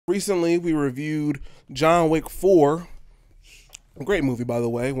recently we reviewed John Wick 4. A great movie, by the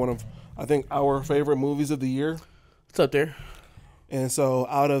way. One of, I think, our favorite movies of the year. It's up there. And so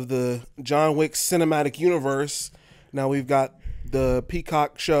out of the John Wick cinematic universe, now we've got the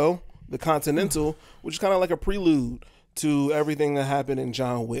Peacock show, the Continental, which is kind of like a prelude to everything that happened in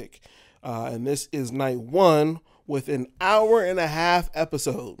John Wick. And this is night one with an hour-and-a-half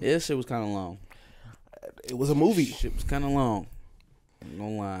episode. Yeah, this shit was kind of long. It was a movie. Shit was kind of long. I'm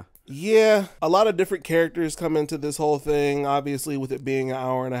gonna lie. Yeah, a lot of different characters come into this whole thing, obviously, with it being an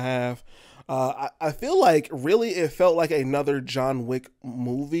hour and a half. I feel like really it felt like another John Wick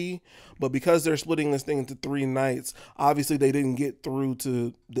movie, but because they're splitting this thing into 3 nights, obviously they didn't get through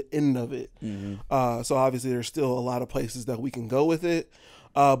to the end of it. Mm-hmm. So obviously there's still a lot of places that we can go with it.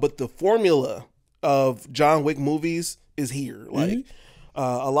 But the formula of John Wick movies is here. Like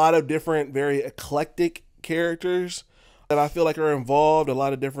a lot of different, very eclectic characters that I feel like are involved, a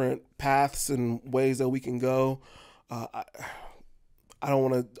lot of different paths and ways that we can go. I don't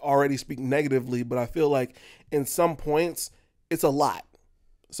want to already speak negatively, but I feel like in some points it's a lot.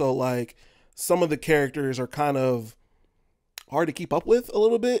 So like some of the characters are kind of hard to keep up with a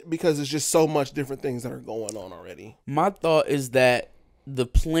little bit because it's just so much different things that are going on already. My thought is that the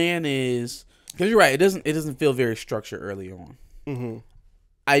plan is, because you're right, it doesn't feel very structured early on. Mm-hmm.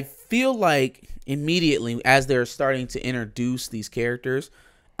 I feel like immediately as they're starting to introduce these characters,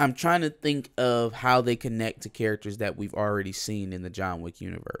 I'm trying to think of how they connect to characters that we've already seen in the John Wick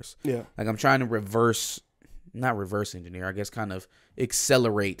universe. Yeah. Like I'm trying to not reverse engineer, I guess kind of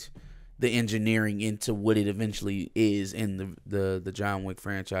accelerate the engineering into what it eventually is in the John Wick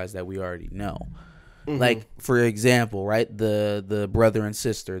franchise that we already know. Mm-hmm. Like, for example, right, the brother and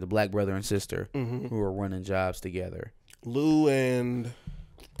sister, the black brother and sister who are running jobs together. Lou and...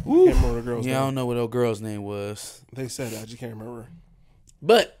 I can't remember the girl's name. I don't know what the girl's name was. They said it, I just can't remember.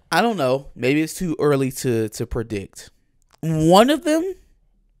 But I don't know. Maybe it's too early to predict. One of them,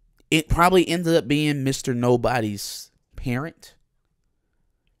 it probably ended up being Mr. Nobody's parent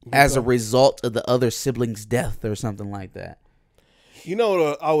as a result of the other sibling's death or something like that. You know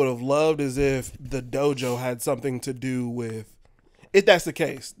what I would have loved is if the dojo had something to do with... If that's the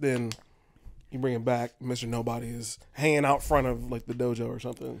case, then you bring it back. Mr. Nobody is hanging out front of like the dojo or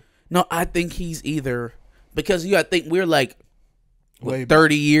something. No, I think he's either... Because you got to think we're like...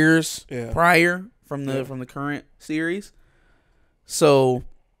 30 years prior from the current series. So,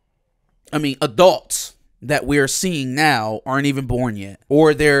 I mean, adults that we're seeing now aren't even born yet,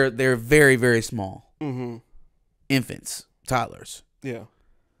 or they're very, very small. Mm-hmm. Infants, toddlers. Yeah.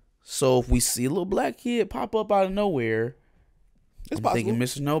 So if we see a little black kid pop up out of nowhere, I'm thinking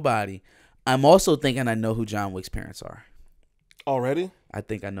Mr. Nobody. I'm also thinking I know who John Wick's parents are. Already? I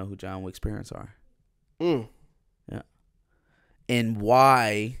think I know who John Wick's parents are. Yeah. And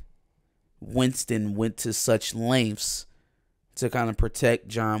why Winston went to such lengths to kind of protect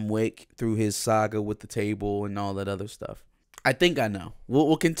John Wick through his saga with the table and all that other stuff. I think I know.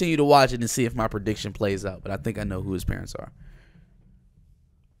 We'll continue to watch it and see if my prediction plays out, but I think I know who his parents are.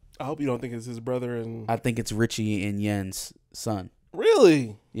 I hope you don't think it's his brother and... I think it's Richie and Yen's son.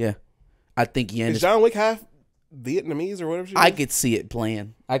 Really? Yeah. I think Yen is John Wick half Vietnamese or whatever she is? I could see it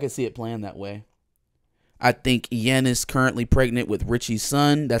playing. that way. I think Yen is currently pregnant with Richie's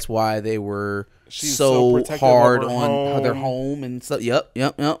son. That's why they were so hard on their home and stuff. Yep,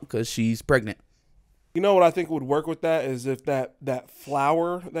 because she's pregnant. You know what I think would work with that is if that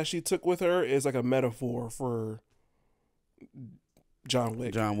flower that she took with her is like a metaphor for John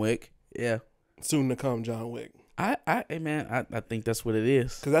Wick. John Wick, yeah. Soon to come John Wick. I think that's what it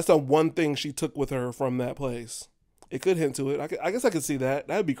is. Because that's the one thing she took with her from that place. It could hint to it. I guess I could see that.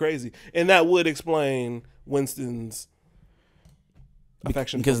 That would be crazy. And that would explain Winston's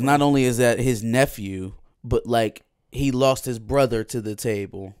affection. Because not only is that his nephew, but like he lost his brother to the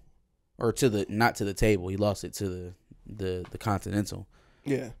table. Or not to the table. He lost it to the Continental.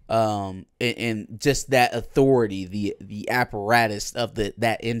 Yeah. And just that authority, the apparatus of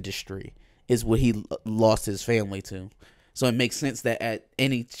that industry is what he lost his family to. So it makes sense that at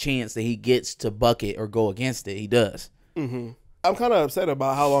any chance that he gets to buck it or go against it, he does. Mm-hmm. I'm kind of upset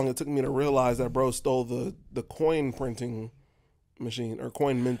about how long it took me to realize that bro stole the coin printing machine or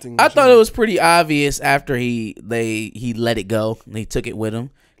coin minting machine. I thought it was pretty obvious after he let it go and he took it with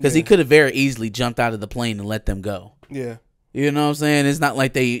him. Because he could have very easily jumped out of the plane and let them go. Yeah. You know what I'm saying? It's not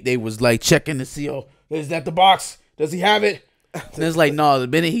like they was like checking to see, oh, is that the box? Does he have it? And it's like, no, the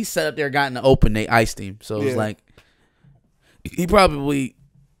minute he sat up there got in the open, they iced him. So it was like, he definitely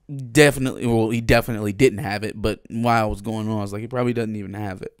didn't have it. But while it was going on, I was like, he probably doesn't even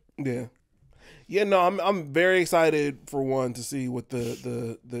have it. Yeah, no, I'm very excited for one to see what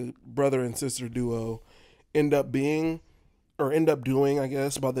the brother and sister duo end up being or end up doing, I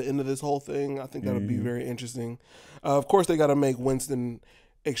guess, by the end of this whole thing. I think that'll be very interesting. Of course, they got to make Winston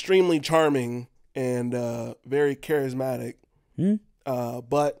extremely charming and very charismatic.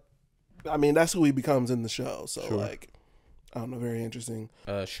 But I mean, that's who he becomes in the show. So like, I don't know, very interesting.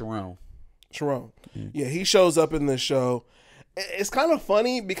 Sharon. Yeah, he shows up in this show. It's kind of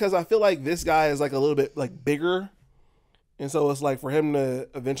funny because I feel like this guy is like a little bit like bigger, and so it's like for him to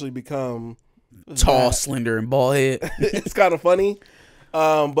eventually become tall, slender, and bald head. It's kind of funny,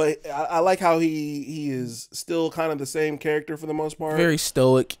 but I like how he is still kind of the same character for the most part. Very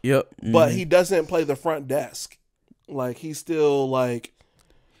stoic. Yep. But he doesn't play the front desk. Like he's still like.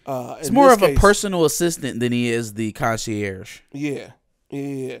 It's more of a personal assistant than he is the concierge. Yeah.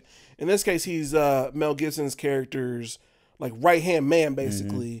 In this case, he's Mel Gibson's character's like right-hand man,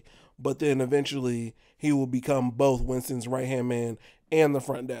 basically. But then eventually he will become both Winston's right-hand man and the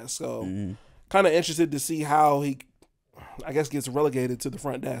front desk. So kind of interested to see how he, I guess, gets relegated to the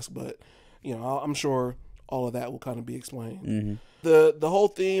front desk. But, you know, I'm sure all of that will kind of be explained. The whole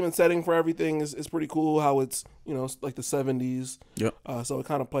theme and setting for everything is pretty cool. How it's, you know, it's like the 70s. Yep. So it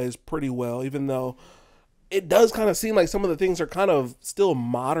kind of plays pretty well, even though it does kind of seem like some of the things are kind of still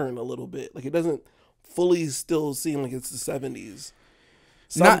modern a little bit. Like it doesn't fully still seem like it's the 70s.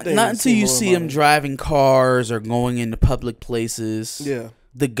 Not until you see him driving cars or going into public places. Yeah.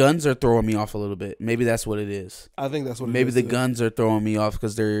 The guns are throwing me off a little bit. Maybe that's what it is. I think that's what it is. Maybe the guns are throwing me off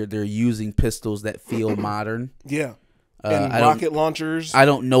because they're using pistols that feel modern. Yeah. And rocket launchers. I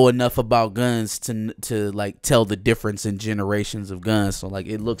don't know enough about guns to like tell the difference in generations of guns. So like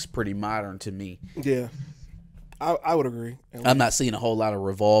it looks pretty modern to me. Yeah. I would agree. I'm not seeing a whole lot of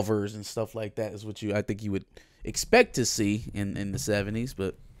revolvers and stuff like that. Is what I think you would expect to see in the 70s,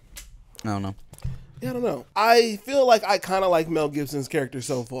 but I don't know. Yeah, I don't know. I feel like I kind of like Mel Gibson's character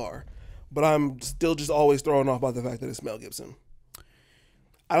so far, but I'm still just always thrown off by the fact that it's Mel Gibson.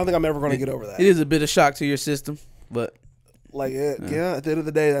 I don't think I'm ever going to get over that. It is a bit of shock to your system, but like, yeah, at the end of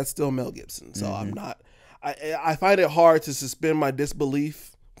the day, that's still Mel Gibson. So I'm not. I find it hard to suspend my disbelief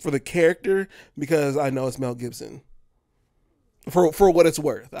for the character because I know it's Mel Gibson. For what it's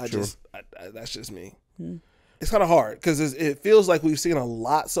worth, that's just me. It's kind of hard because it feels like we've seen a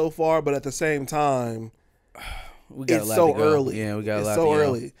lot so far, but at the same time, it's so early. Yeah, we got a lot. It's so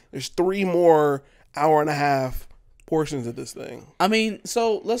early. There's 3 more hour-and-a-half portions of this thing. I mean,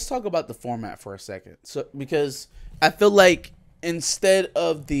 so let's talk about the format for a second. So because I feel like instead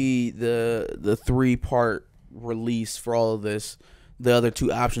of the 3-part release for all of this, the other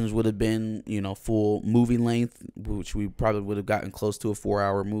 2 options would have been, you know, full movie length, which we probably would have gotten close to a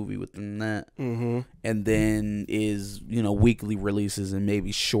 4-hour movie within that. And then is, you know, weekly releases and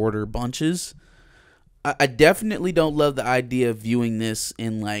maybe shorter bunches. I definitely don't love the idea of viewing this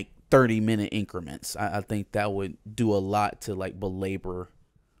in like 30-minute increments. I think that would do a lot to like belabor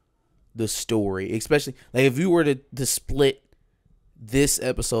the story, especially like if you were to split this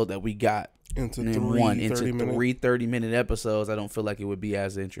episode that we got into 3 30-minute episodes, I don't feel like it would be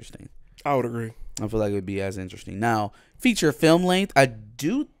as interesting. I would agree. I feel like it would be as interesting. Now, feature film length, I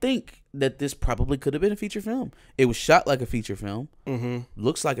do think that this probably could have been a feature film. It was shot like a feature film.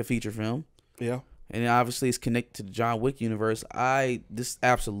 Looks like a feature film. Yeah. And obviously it's connected to the John Wick universe. This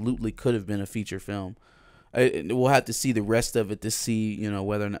absolutely could have been a feature film. We'll have to see the rest of it to see, you know,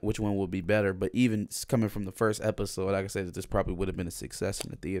 whether or not which one will be better. But even coming from the first episode, like I said, this probably would have been a success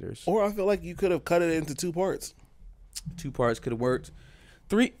in the theaters. Or I feel like you could have cut it into 2 parts. 2 parts could have worked.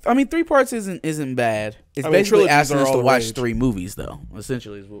 3 parts isn't bad. It's basically asking us to watch 3 movies, though.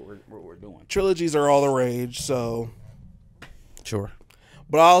 Essentially, is what we're doing. Trilogies are all the rage, so sure.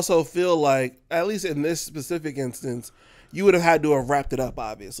 But I also feel like, at least in this specific instance, you would have had to have wrapped it up,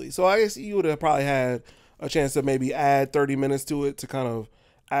 obviously. So I guess you would have probably had a chance to maybe add 30 minutes to it to kind of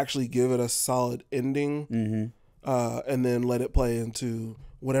actually give it a solid ending, and then let it play into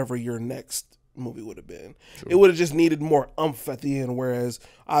whatever your next movie would have been. Sure. It would have just needed more oomph at the end, whereas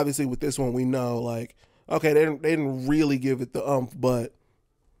obviously with this one we know, like, okay, they didn't really give it the oomph, but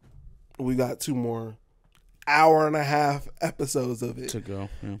we got 2 more hour-and-a-half episodes of it to go.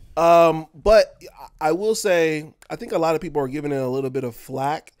 Yeah. But I will say, I think a lot of people are giving it a little bit of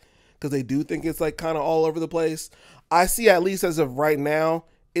flack because they do think it's like kind of all over the place. I see, at least as of right now,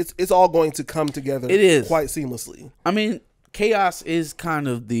 it's all going to come together. It is quite seamlessly. I mean, chaos is kind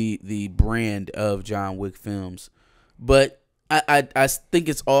of the brand of John Wick films, but I think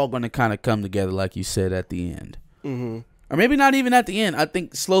it's all going to kind of come together, like you said, at the end. Or maybe not even at the end. I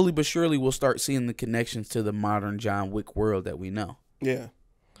think slowly but surely we'll start seeing the connections to the modern John Wick world that we know. Yeah.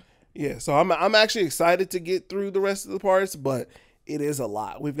 Yeah, so I'm actually excited to get through the rest of the parts, but it is a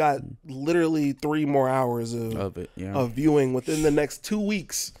lot. We've got literally 3 more hours of it, yeah. of viewing within the next 2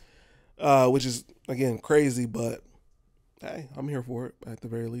 weeks, which is again crazy, but hey, I'm here for it at the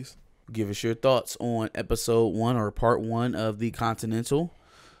very least. Give us your thoughts on episode 1 or part 1 of the Continental.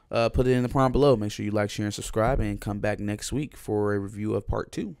 Put it in the prompt below. Make sure you like, share, and subscribe, and come back next week for a review of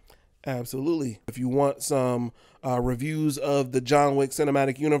part 2. Absolutely. If you want some reviews of the John Wick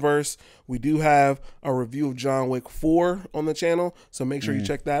cinematic universe, we do have a review of John Wick 4 on the channel, so make sure you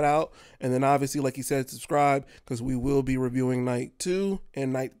check that out. And then obviously, like he said, subscribe, because we will be reviewing night 2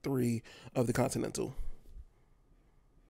 and night 3 of the Continental.